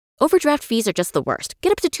Overdraft fees are just the worst.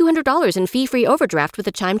 Get up to $200 in fee-free overdraft with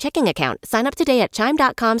a Chime checking account. Sign up today at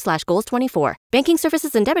chime.com/goals24. Banking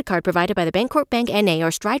services and debit card provided by the Bancorp Bank N.A.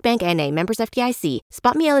 or Stride Bank N.A. Members FDIC.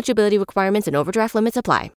 Spot me eligibility requirements and overdraft limits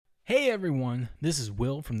apply. Hey everyone, this is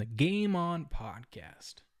Will from the Game On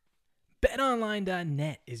podcast.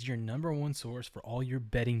 BetOnline.net is your number one source for all your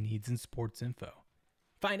betting needs and sports info.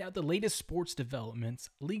 Find out the latest sports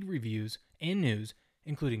developments, league reviews, and news,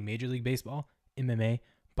 including Major League Baseball, MMA,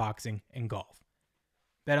 boxing, and golf.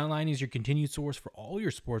 BetOnline is your continued source for all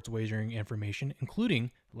your sports wagering information, including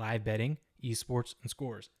live betting, esports, and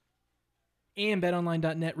scores. And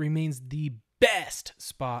BetOnline.net remains the best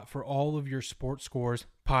spot for all of your sports scores,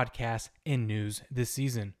 podcasts, and news this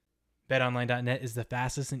season. BetOnline.net is the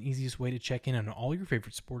fastest and easiest way to check in on all your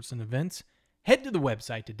favorite sports and events. Head to the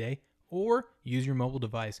website today or use your mobile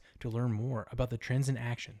device to learn more about the trends and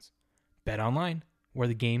actions. BetOnline, where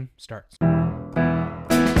the game starts.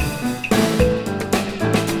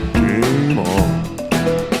 Game on.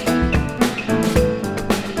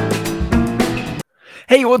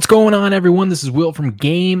 Hey, what's going on, everyone? This is Will from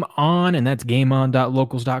Game On, and that's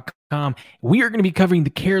gameon.locals.com. We are going to be covering the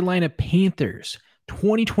Carolina Panthers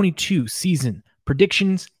 2022 season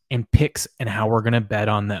predictions and picks and how we're going to bet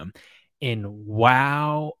on them. And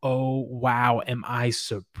wow, oh wow, am I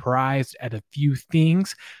surprised at a few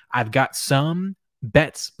things. I've got some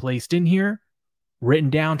bets placed in here, written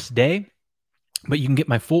down today, but you can get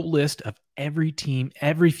my full list of every team,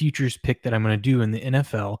 every futures pick that I'm going to do in the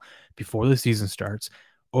NFL before the season starts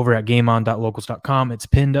over at gameon.locals.com. It's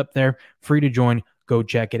pinned up there, free to join. Go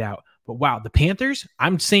check it out. But wow, the Panthers,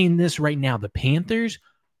 I'm saying this right now, the Panthers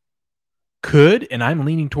could, and I'm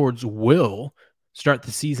leaning towards will, start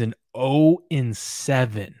the season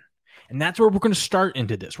 0-7. And that's where we're going to start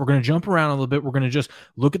into this. We're going to jump around a little bit. We're going to just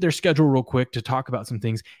look at their schedule real quick to talk about some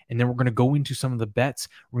things. And then we're going to go into some of the bets.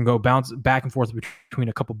 We're going to go bounce back and forth between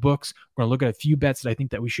a couple books. We're going to look at a few bets that I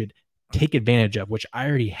think that we should take advantage of, which I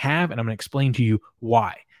already have. And I'm going to explain to you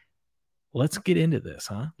why. Let's get into this,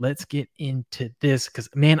 huh? Let's get into this because,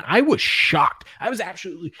 man, I was shocked. I was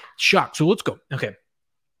absolutely shocked. So let's go. Okay.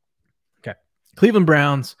 Cleveland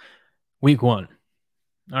Browns, week 1.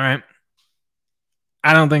 All right.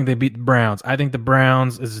 I don't think they beat the Browns. I think the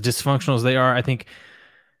Browns, as dysfunctional as they are, I think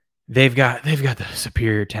they've got the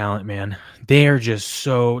superior talent, man. They are just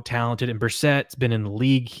so talented. And Brissett's been in the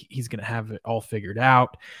league. He's going to have it all figured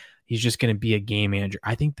out. He's just going to be a game manager.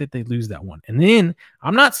 I think that they lose that one. And then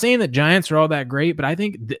I'm not saying that Giants are all that great, but I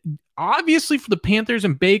think obviously for the Panthers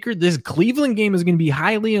and Baker, this Cleveland game is going to be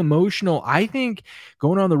highly emotional. I think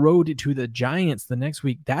going on the road to the Giants the next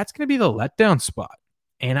week, that's going to be the letdown spot.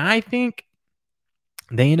 And I think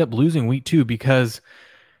they end up losing week 2 because,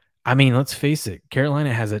 I mean, let's face it,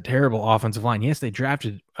 Carolina has a terrible offensive line. Yes, they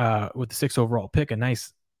drafted with the 6th overall pick a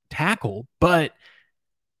nice tackle, but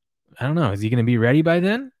I don't know. Is he going to be ready by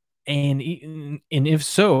then? And if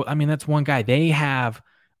so, I mean, that's one guy. They have,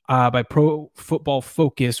 by Pro Football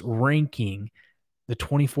Focus ranking, the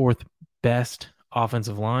 24th best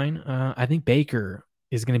offensive line. I think Baker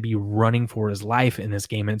is going to be running for his life in this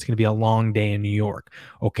game, and it's going to be a long day in New York.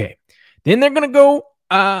 Okay. Then they're going to go,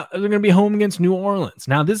 they're going to be home against New Orleans.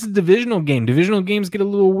 Now, this is a divisional game. Divisional games get a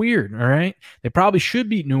little weird, all right? They probably should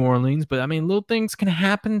beat New Orleans, but, I mean, little things can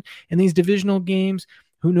happen in these divisional games.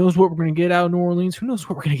 Who knows what we're going to get out of New Orleans? Who knows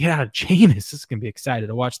what we're going to get out of Jameis? This is going to be excited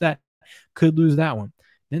to watch that. Could lose that one.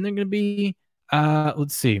 Then they're going to be,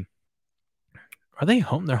 let's see. Are they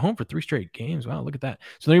home? They're home for 3 straight games. Wow, look at that.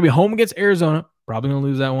 So they're going to be home against Arizona. Probably going to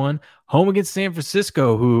lose that one. Home against San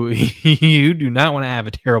Francisco, who you do not want to have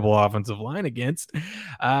a terrible offensive line against.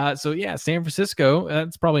 So, yeah, San Francisco,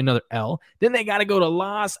 that's probably another L. Then they got to go to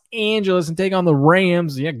Los Angeles and take on the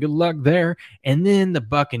Rams. Yeah, good luck there. And then the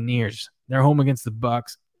Buccaneers. They're home against the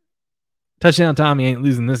Bucs. Touchdown Tommy ain't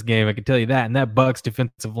losing this game, I can tell you that. And that Bucs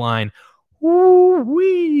defensive line,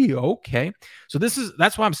 woo-wee. Okay. So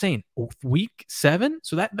that's why I'm saying week 7.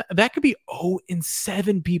 So that could be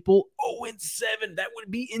 0-7, people. 0-7. That would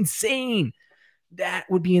be insane. That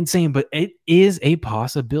would be insane. But it is a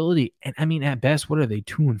possibility. And I mean, at best, what are they?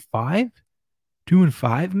 2-5?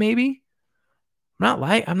 2-5, maybe?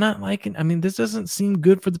 I'm not liking. I mean, this doesn't seem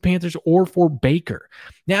good for the Panthers or for Baker.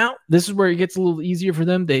 Now, this is where it gets a little easier for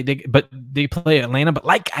them. They play Atlanta, but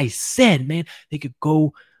like I said, man, they could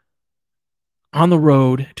go on the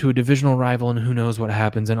road to a divisional rival, and who knows what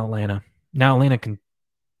happens in Atlanta. Now, Atlanta can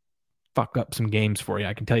fuck up some games for you.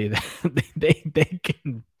 I can tell you that they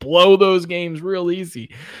can blow those games real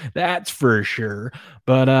easy. That's for sure.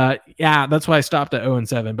 But yeah, that's why I stopped at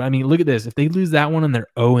 0-7. But I mean, look at this. If they lose that one and they're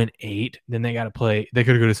 0-8, then they got to play. They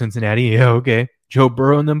could go to Cincinnati. Yeah, okay. Joe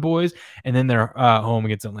Burrow and them boys, and then they're home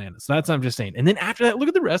against Atlanta. So that's what I'm just saying. And then after that, look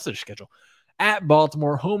at the rest of their schedule. At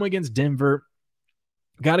Baltimore, home against Denver.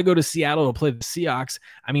 Got to go to Seattle to play the Seahawks.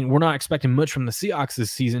 I mean, we're not expecting much from the Seahawks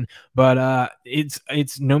this season, but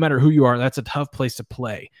it's no matter who you are, that's a tough place to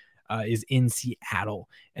play. Is in Seattle.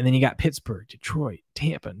 And then you got Pittsburgh, Detroit,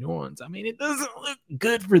 Tampa, New Orleans. I mean, it doesn't look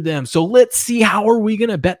good for them. So let's see, how are we going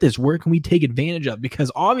to bet this? Where can we take advantage of?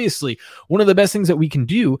 Because obviously one of the best things that we can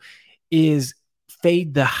do is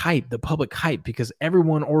fade the hype, the public hype, because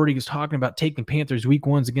everyone already is talking about taking Panthers week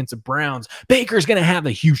 1 against the Browns. Baker's going to have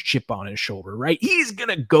a huge chip on his shoulder, right? He's going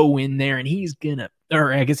to go in there and he's going to,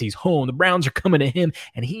 or I guess he's home. The Browns are coming to him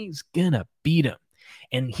and he's going to beat him.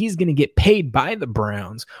 And he's going to get paid by the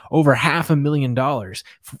Browns over $500,000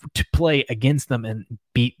 to play against them and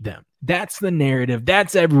beat them. That's the narrative.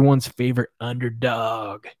 That's everyone's favorite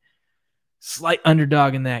underdog. Slight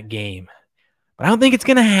underdog in that game. But I don't think it's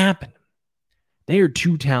going to happen. They are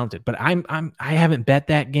too talented. But I haven't bet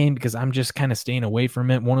that game because I'm just kind of staying away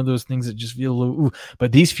from it. One of those things that just feel a little, ooh.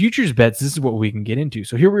 But these futures bets, this is what we can get into.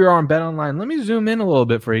 So here we are on Bet Online. Let me zoom in a little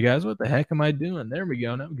bit for you guys. What the heck am I doing? There we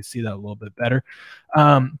go. Now we can see that a little bit better.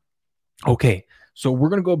 Okay. So we're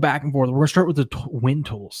going to go back and forth. We're going to start with the win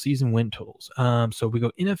totals, season win totals. So we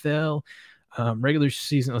go NFL, regular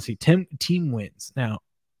season. Let's see, team wins. Now,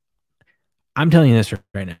 I'm telling you this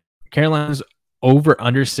right now. Carolina's over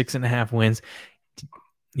under 6.5 wins.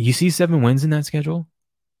 You see 7 wins in that schedule?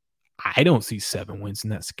 I don't see 7 wins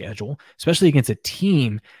in that schedule, especially against a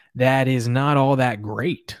team that is not all that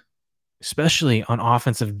great, especially on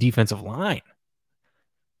offensive, defensive line.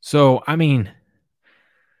 So, I mean,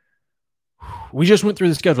 we just went through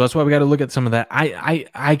the schedule. That's why we got to look at some of that.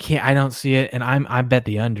 I can't, I don't see it. And I bet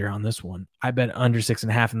the under on this one. I bet under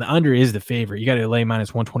 6.5, and the under is the favorite. You got to lay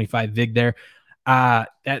minus 125 VIG there.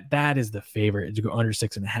 That is the favorite to go under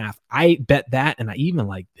 6.5. I bet that, and I even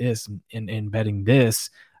like this in betting this.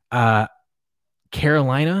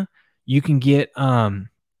 Carolina, you can get over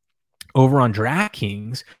on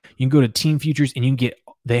DraftKings. You can go to Team Futures and you can get,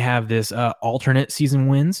 they have this alternate season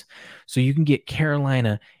wins, so you can get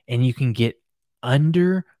Carolina and you can get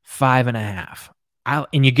under 5.5.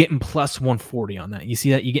 And you're getting plus 140 on that. You see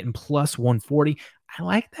that? You're getting plus 140. I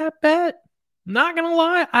like that bet. Not going to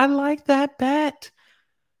lie, I like that bet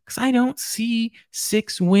because I don't see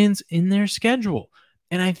 6 wins in their schedule.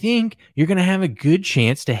 And I think you're going to have a good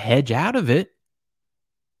chance to hedge out of it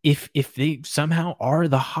if they somehow are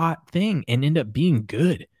the hot thing and end up being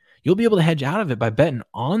good. You'll be able to hedge out of it by betting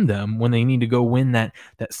on them when they need to go win that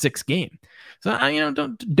 6th game. So,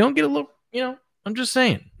 don't get a little, I'm just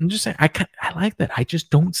saying. I like that. I just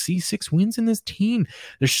don't see 6 wins in this team.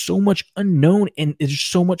 There's so much unknown and there's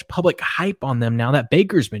so much public hype on them now that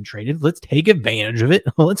Baker's been traded. Let's take advantage of it.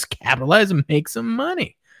 Let's capitalize and make some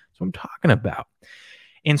money. That's what I'm talking about.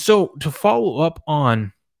 And so to follow up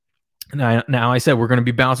on, now I said we're going to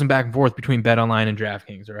be bouncing back and forth between Bet Online and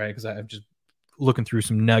DraftKings, all right? Because I'm just looking through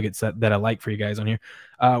some nuggets that I like for you guys on here.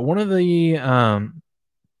 One of the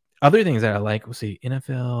other things that I like, we'll see,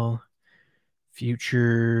 NFL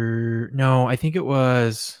future. No, I think it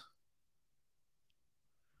was.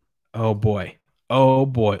 Oh boy.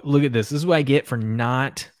 Look at this. This is what I get for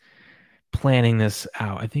not planning this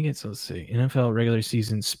out. I think it's, let's see, NFL regular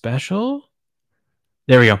season special.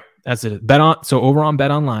 There we go. That's it. So over on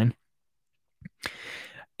Bet Online,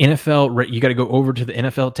 NFL, you got to go over to the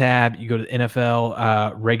NFL tab. You go to the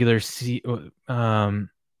NFL regular season. Now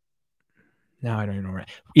I don't even know where.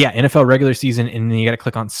 Yeah, NFL regular season, and then you got to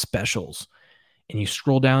click on specials. And you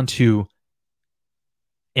scroll down to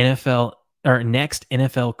NFL or next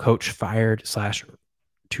NFL coach fired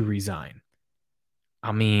 / to resign.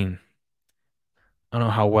 I mean, I don't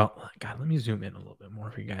know how well. God, let me zoom in a little bit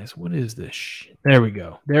more for you guys. What is this shit? There we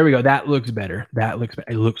go. That looks better.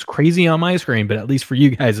 It looks crazy on my screen, but at least for you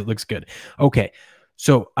guys, it looks good. Okay.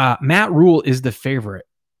 So Matt Rule is the favorite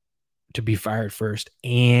to be fired first.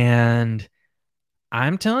 And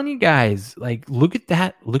I'm telling you guys, like, look at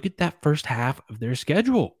that first half of their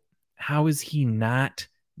schedule. How is he not?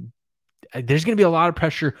 There's going to be a lot of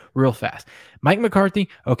pressure real fast. Mike McCarthy,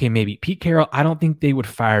 okay, maybe. Pete Carroll, I don't think they would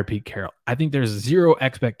fire Pete Carroll. I think there's zero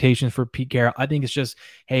expectations for Pete Carroll. I think it's just,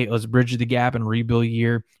 hey, let's bridge the gap and rebuild a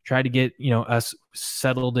year. Try to get, us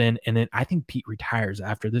settled in. And then I think Pete retires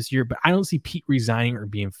after this year, but I don't see Pete resigning or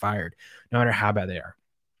being fired, no matter how bad they are.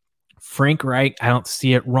 Frank Reich, I don't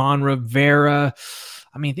see it. Ron Rivera,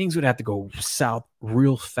 I mean, things would have to go south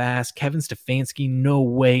real fast. Kevin Stefanski, no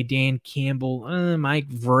way. Dan Campbell, Mike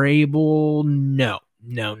Vrabel, no.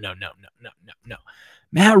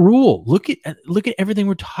 Matt Rule, look at everything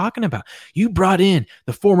we're talking about. You brought in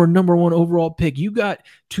the former number 1 overall pick. You got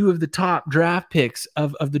 2 of the top draft picks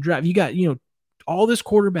of the draft. You got, all this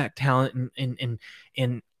quarterback talent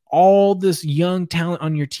and all this young talent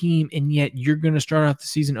on your team, and yet you're going to start off the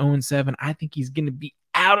season 0-7. I think he's going to be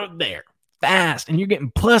out of there fast, and you're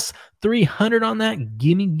getting plus 300 on that.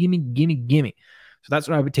 Gimme. So that's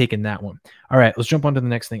what I would take in that one. All right, let's jump on to the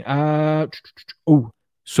next thing.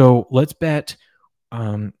 So let's bet.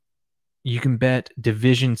 You can bet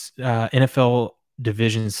divisions, NFL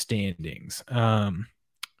division standings.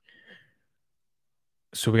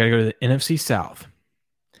 So we got to go to the NFC South.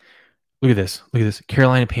 Look at this.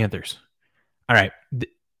 Carolina Panthers. All right.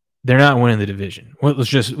 They're not winning the division. Well, let's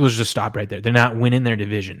just stop right there. They're not winning their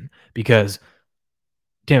division because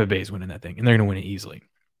Tampa Bay is winning that thing, and they're going to win it easily.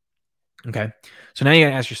 Okay. So now you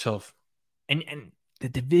got to ask yourself, and the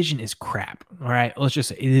division is crap. All right. Let's just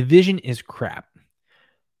say the division is crap.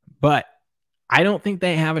 But I don't think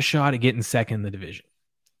they have a shot at getting second in the division.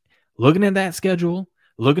 Looking at that schedule,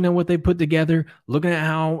 looking at what they put together, looking at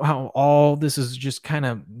how all this is just kind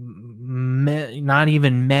of not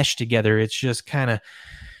even meshed together. It's just kind of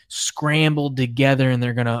scrambled together, and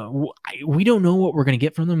we don't know what we're going to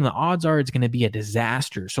get from them. The odds are it's going to be a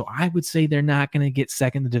disaster. So I would say they're not going to get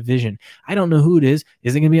second in the division. I don't know who it is.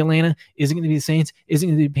 Is it going to be Atlanta? Is it going to be the Saints? Is it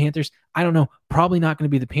going to be the Panthers? I don't know. Probably not going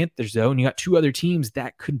to be the Panthers, though. And you got 2 other teams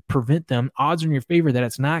that could prevent them. Odds are in your favor that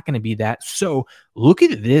it's not going to be that. So look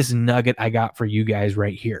at this nugget I got for you guys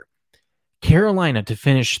right here. Carolina to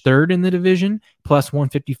finish 3rd in the division, plus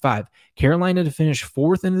 155. Carolina to finish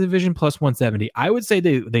 4th in the division, plus 170. I would say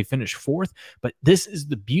they finish 4th, but this is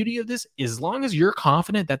the beauty of this. As long as you're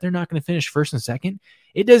confident that they're not going to finish 1st and 2nd,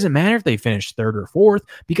 it doesn't matter if they finish 3rd or 4th,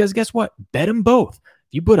 because guess what? Bet them both.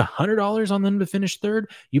 You put $100 on them to finish 3rd,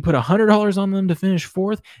 you put $100 on them to finish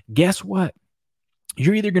 4th, guess what?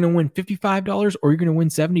 You're either going to win $55 or you're going to win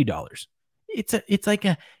 $70. It's like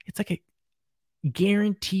a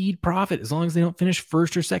guaranteed profit as long as they don't finish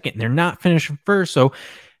 1st or 2nd. And they're not finishing 1st. So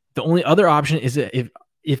the only other option is that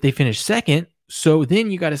if they finish 2nd, so then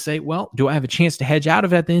you got to say, well, do I have a chance to hedge out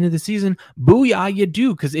of it at the end of the season? Booyah, you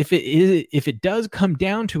do. Because if it does come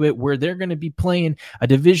down to it where they're going to be playing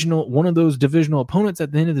one of those divisional opponents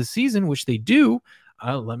at the end of the season, which they do,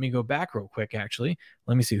 let me go back real quick, actually.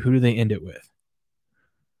 Let me see. Who do they end it with?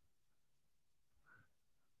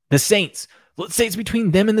 The Saints. Let's say it's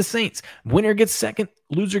between them and the Saints. Winner gets 2nd,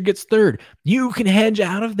 loser gets 3rd. You can hedge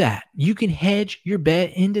out of that. You can hedge your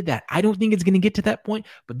bet into that. I don't think it's going to get to that point,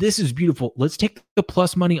 but this is beautiful. Let's take the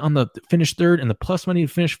plus money on the finish 3rd and the plus money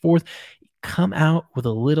to finish 4th. Come out with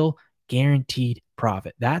a little guaranteed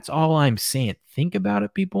profit. That's all I'm saying. Think about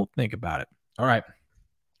it, people. Think about it. All right.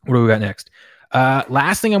 What do we got next?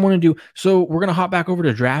 Last thing I want to do. So we're going to hop back over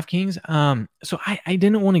to DraftKings. So I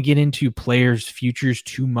didn't want to get into players' futures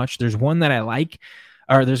too much. There's one that I like,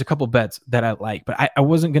 or there's a couple bets that I like, but I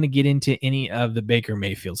wasn't going to get into any of the Baker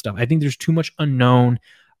Mayfield stuff. I think there's too much unknown.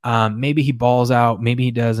 Maybe he balls out. Maybe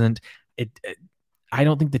he doesn't. I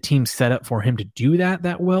don't think the team's set up for him to do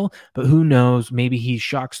that well, but who knows? Maybe he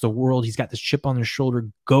shocks the world. He's got this chip on his shoulder.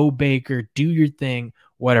 Go Baker, do your thing,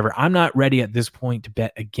 whatever. I'm not ready at this point to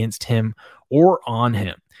bet against him or on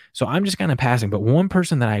him. So I'm just kind of passing. But one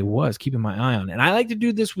person that I was keeping my eye on, and I like to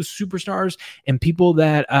do this with superstars and people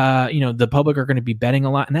that, the public are going to be betting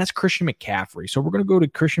a lot, and that's Christian McCaffrey. So we're going to go to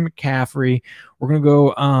Christian McCaffrey. We're going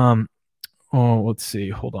to go, let's see.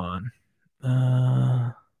 Hold on.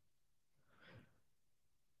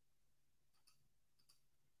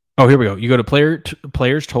 Here we go. You go to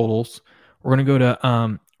players totals. We're going to go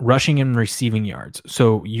to rushing and receiving yards.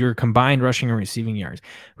 So your combined rushing and receiving yards.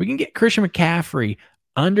 We can get Christian McCaffrey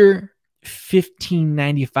under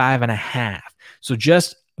 1595 and a half. So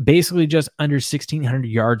basically just under 1,600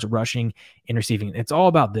 yards rushing and receiving. It's all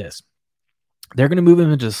about this. They're going to move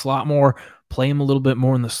him into the slot more, play him a little bit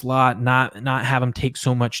more in the slot, not have him take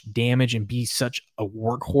so much damage and be such a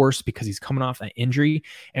workhorse because he's coming off that injury.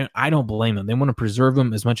 And I don't blame them. They want to preserve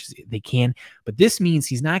him as much as they can. But this means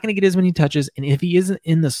he's not going to get as many touches. And if he isn't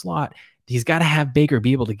in the slot, he's got to have Baker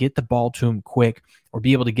be able to get the ball to him quick or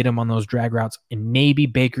be able to get him on those drag routes. And maybe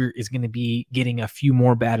Baker is going to be getting a few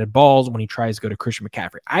more batted balls when he tries to go to Christian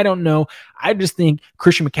McCaffrey. I don't know. I just think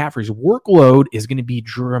Christian McCaffrey's workload is going to be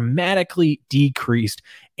dramatically decreased.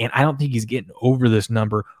 And I don't think he's getting over this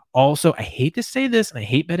number. Also, I hate to say this and I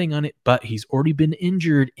hate betting on it, but he's already been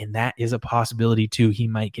injured. And that is a possibility too. He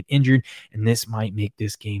might get injured and this might make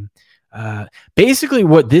this game basically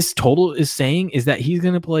what this total is saying is that he's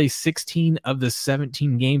going to play 16 of the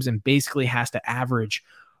 17 games and basically has to average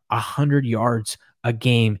 100 yards a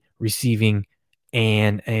game receiving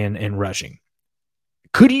and rushing.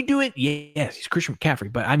 Could he do it? Yes, he's Christian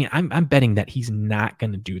McCaffrey, but I mean, I'm betting that he's not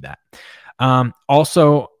going to do that.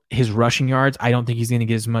 Also, his rushing yards, I don't think he's going to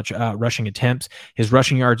get as much rushing attempts. His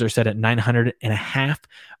rushing yards are set at 900.5.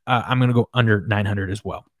 I'm going to go under 900 as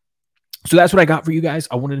well. So that's what I got for you guys.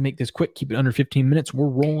 I wanted to make this quick, keep it under 15 minutes. We're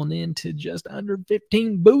rolling into just under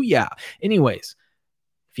 15. Booyah. Anyways,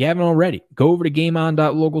 if you haven't already, go over to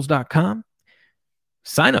gameon.locals.com,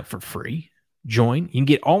 sign up for free, join. You can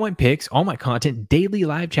get all my picks, all my content, daily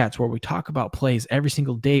live chats where we talk about plays every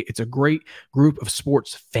single day. It's a great group of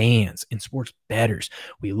sports fans and sports bettors.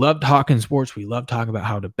 We love talking sports. We love talking about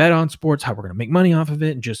how to bet on sports, how we're going to make money off of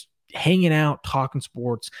it, and just hanging out, talking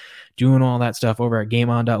sports, doing all that stuff over at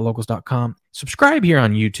gameon.locals.com. Subscribe here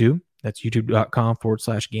on YouTube. That's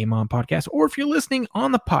youtube.com/GameOnPodcast. Or if you're listening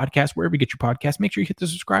on the podcast, wherever you get your podcast, make sure you hit the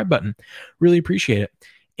subscribe button. Really appreciate it.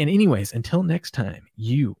 And anyways, until next time,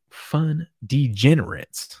 you fun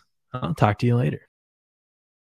degenerates, I'll talk to you later.